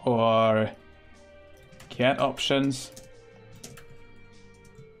or get options.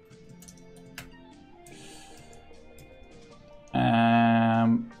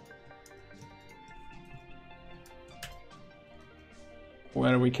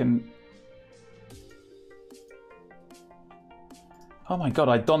 Where we can. Oh my god,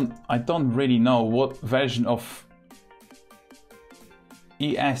 I don't really know what version of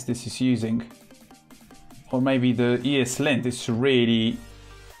ES this is using. Or maybe the ESLint is really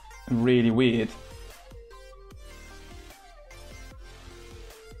weird.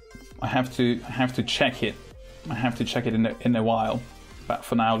 I have to check it. I have to check it in a while. But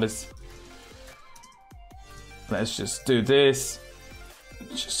for now, let's just do this,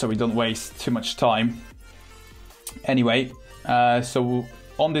 just so we don't waste too much time. Anyway, so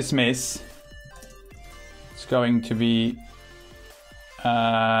on dismiss, it's going to be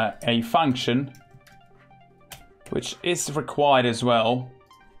a function which is required as well.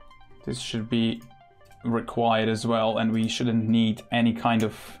 This should be required as well, and we shouldn't need any kind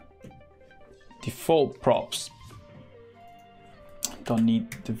of default props. Don't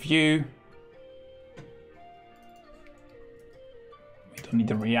need the view. We don't need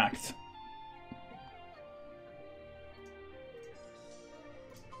the React.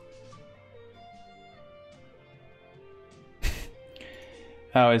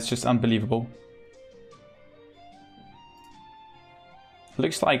 Oh, it's just unbelievable.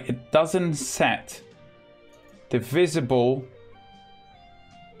 looks like it doesn't set the visible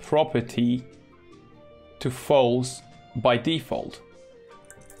property to false by default.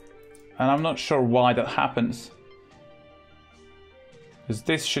 And I'm not sure why that happens. Because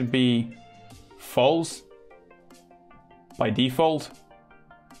this should be false by default.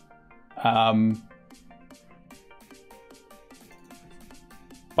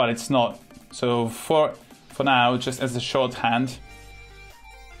 But it's not. So for now, just as a shorthand,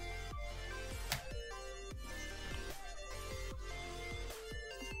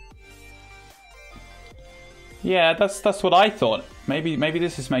 yeah, that's what I thought. Maybe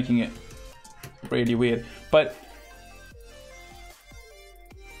this is making it really weird. But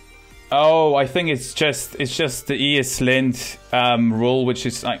oh, I think it's just the ESLint rule, which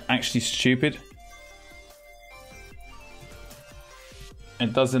is actually stupid.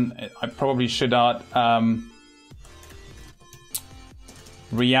 It doesn't. I probably should add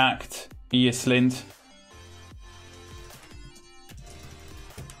React ESLint.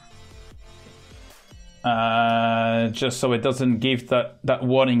 Just so it doesn't give that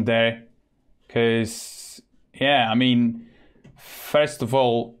warning there, because yeah, I mean, first of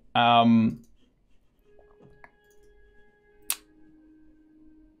all,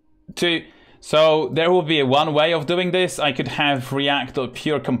 so there will be one way of doing this. I could have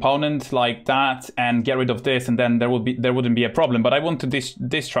React.pure component like that and get rid of this, and then there wouldn't be a problem. But I want to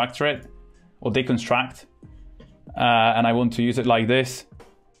destructure it or deconstruct, and I want to use it like this,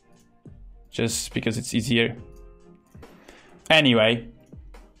 just because it's easier. Anyway,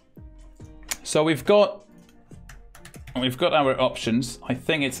 so we've got our options. I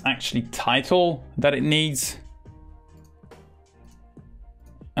think it's actually title that it needs.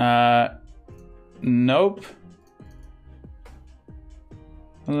 Nope.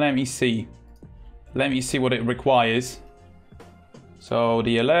 Let me see what it requires. So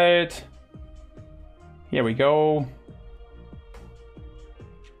the alert, here we go.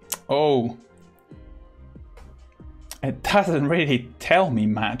 Oh, it doesn't really tell me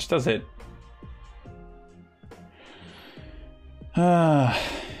much, does it? Ah,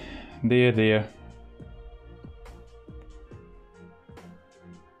 dear.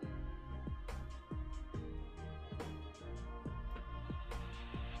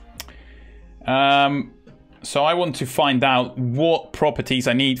 So I want to find out what properties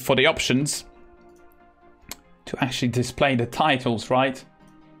I need for the options to actually display the titles, right?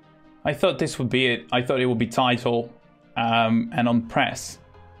 I thought this would be it. I thought it would be title and on press.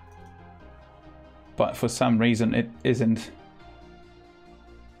 But for some reason it isn't.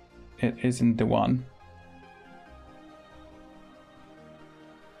 It isn't the one.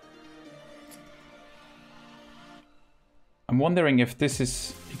 I'm wondering if this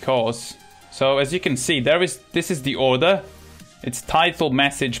is because... So as you can see, this is the order. It's title,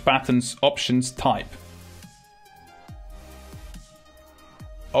 message, buttons, options, type.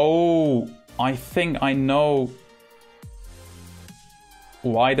 Oh, I think I know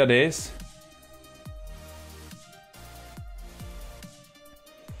why that is.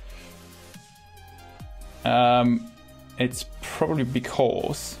 It's probably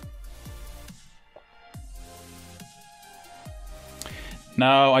because...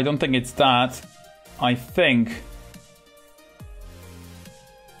 No, I don't think it's that. I think...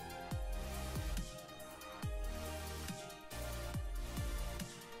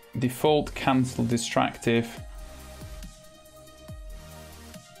 Default cancel distractive.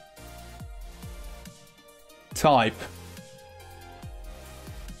 Type.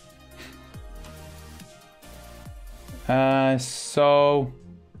 So...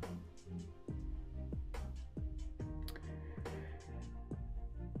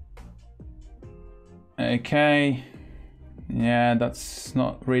 Okay, yeah, that's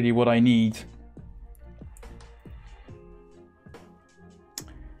not really what I need.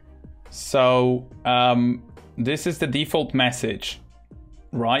 So this is the default message,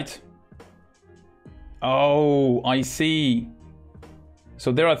 right? Oh, I see.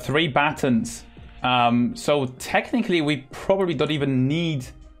 So there are 3 buttons. So technically we probably don't even need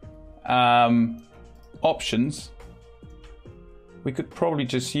options. We could probably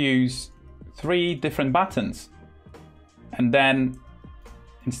just use 3 different buttons, and then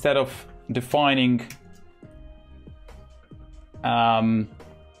instead of defining the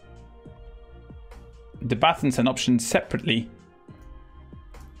buttons and options separately,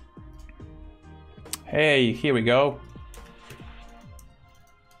 hey, here we go,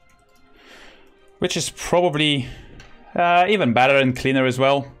 which is probably even better and cleaner as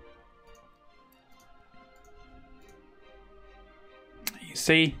well. You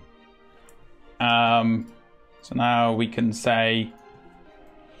see? So now we can say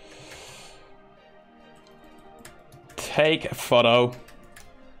take a photo,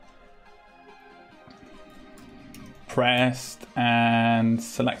 pressed, and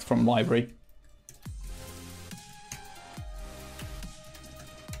select from library.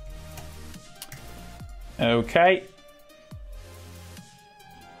 Okay.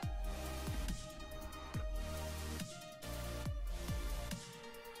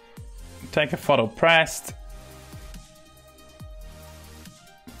 Take a photo, pressed.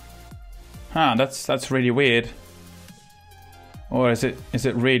 Huh, that's really weird. Or is it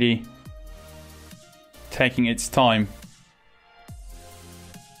really taking its time?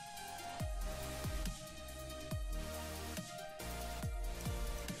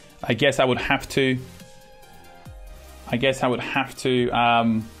 I guess I would have to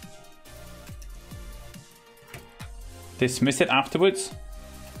dismiss it afterwards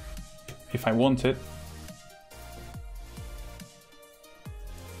if I want it.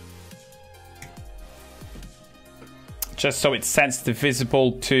 Just so it sets the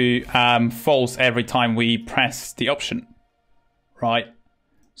visible to false every time we press the option, right?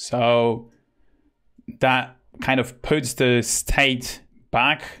 So that kind of puts the state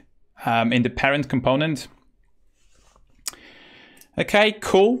back in the parent component. Okay,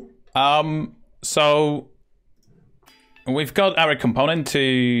 cool. So we've got our component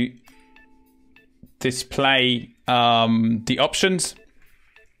to display the options.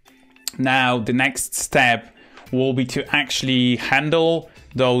 Now the next step will be to actually handle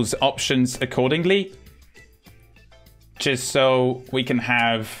those options accordingly, just so we can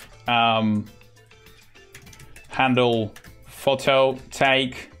have handle photo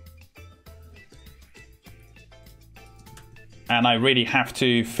take. And I really have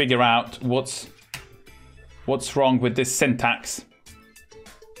to figure out what's wrong with this syntax,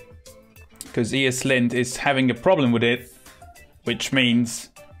 because ESLint is having a problem with it, which means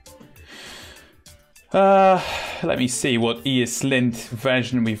let me see what ESLint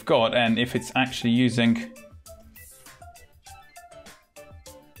version we've got and if it's actually using.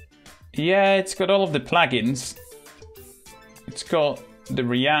 Yeah, it's got all of the plugins. It's got the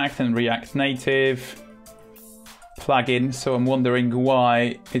React and React Native plugin, so I'm wondering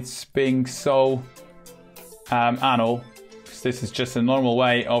why it's being so anal, because this is just a normal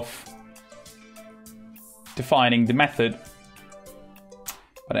way of defining the method.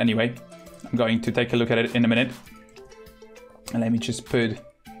 But anyway, I'm going to take a look at it in a minute. And let me just put,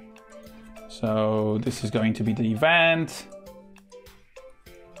 so this is going to be the event,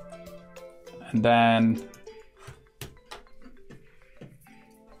 and then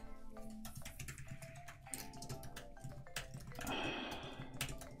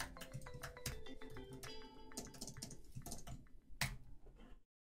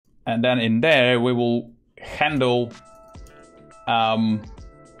in there we will handle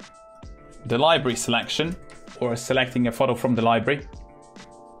the library selection, or selecting a photo from the library.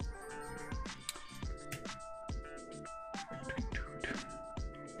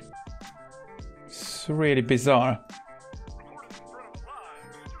 It's really bizarre.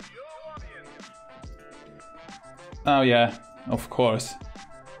 Oh yeah, of course.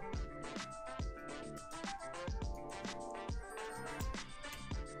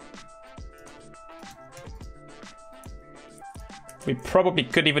 We probably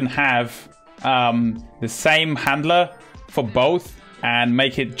could even have the same handler for both and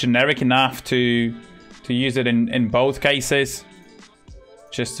make it generic enough to use it in both cases,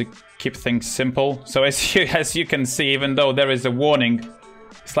 just to keep things simple. So as you can see, even though there is a warning,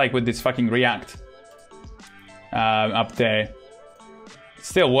 it's like with this fucking React up there, it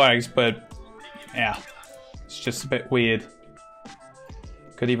still works, but yeah, it's just a bit weird.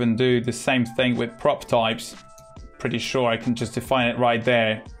 Could even do the same thing with prop types. Pretty sure I can just define it right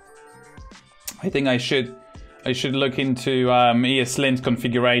there. I think I should look into ESLint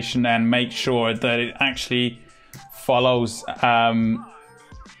configuration and make sure that it actually follows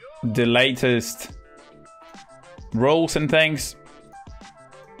the latest rules and things.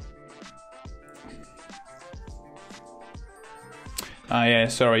 Ah yeah,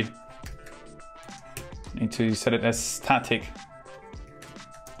 sorry. Need to set it as static.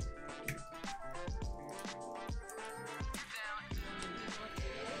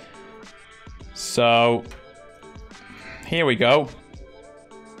 So here we go.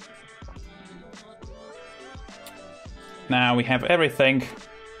 Now we have everything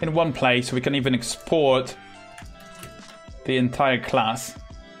in one place. We can even export the entire class.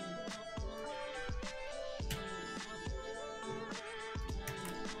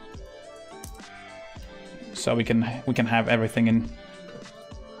 So we can have everything in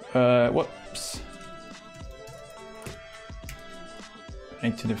whoops. I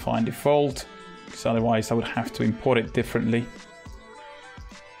need to define default. because otherwise I would have to import it differently.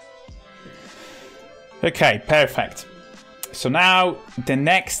 Okay, perfect. So now the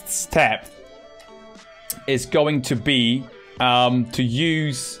next step is going to be to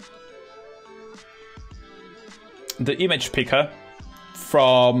use the image picker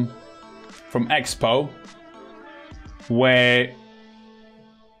from Expo, where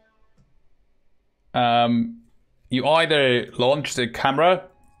you either launch the camera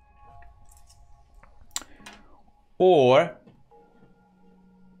or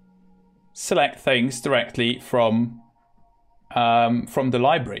select things directly from the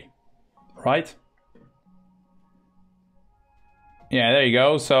library, right? Yeah, there you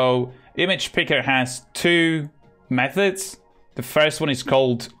go. So image picker has two methods. The first one is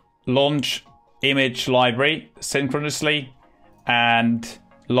called launch image library synchronously and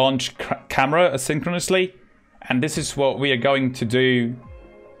launch camera asynchronously. And this is what we are going to do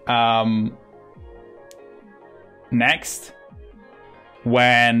next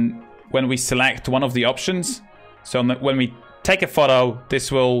when we select one of the options. So when we take a photo,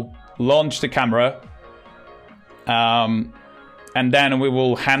 this will launch the camera. And then we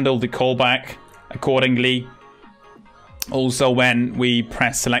will handle the callback accordingly. Also, when we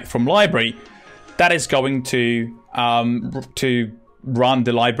press select from library, that is going to run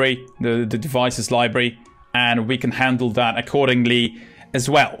the library, the device's library, and we can handle that accordingly as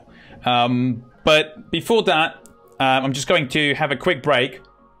well. But before that, I'm just going to have a quick break.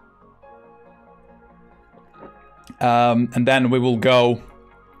 And then we will go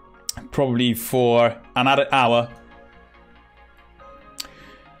probably for another hour.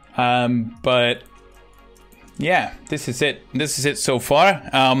 But yeah, this is it. This is it so far.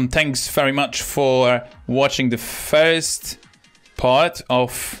 Thanks very much for watching the first part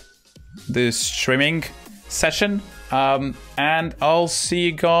of the streaming session. And I'll see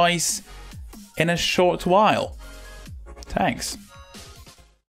you guys in a short while. Thanks.